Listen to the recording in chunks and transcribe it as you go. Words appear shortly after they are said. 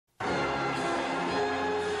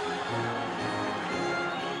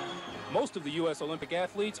Most of the U.S. Olympic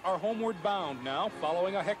athletes are homeward bound now,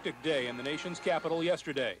 following a hectic day in the nation's capital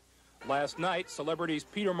yesterday. Last night, celebrities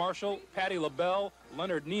Peter Marshall, Patty LaBelle,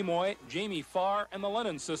 Leonard Nimoy, Jamie Farr, and the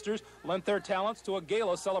Lennon Sisters lent their talents to a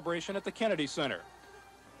gala celebration at the Kennedy Center.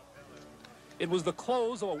 It was the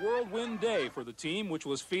close of a whirlwind day for the team, which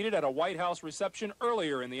was feted at a White House reception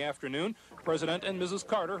earlier in the afternoon, President and Mrs.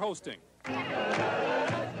 Carter hosting.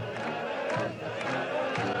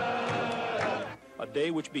 A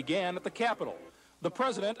day which began at the Capitol. The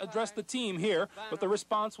president addressed the team here, but the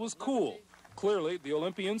response was cool. Clearly, the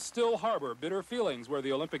Olympians still harbor bitter feelings where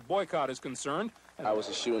the Olympic boycott is concerned. I was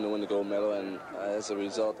a shoo-in to win the gold medal, and as a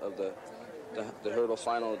result of the hurdle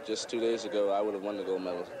final just 2 days ago, I would have won the gold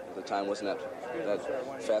medal. The time wasn't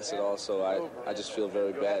that fast at all, so I just feel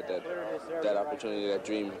very bad that opportunity, that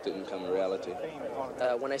dream didn't come to reality.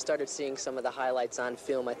 When I started seeing some of the highlights on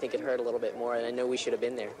film, I think it hurt a little bit more, and I know we should have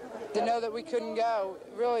been there. To know that we couldn't go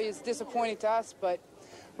really is disappointing to us, but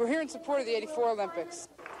we're here in support of the '84 Olympics.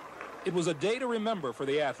 It was a day to remember for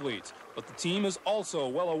the athletes, but the team is also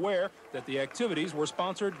well aware that the activities were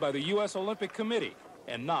sponsored by the U.S. Olympic Committee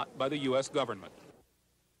and not by the U.S. government.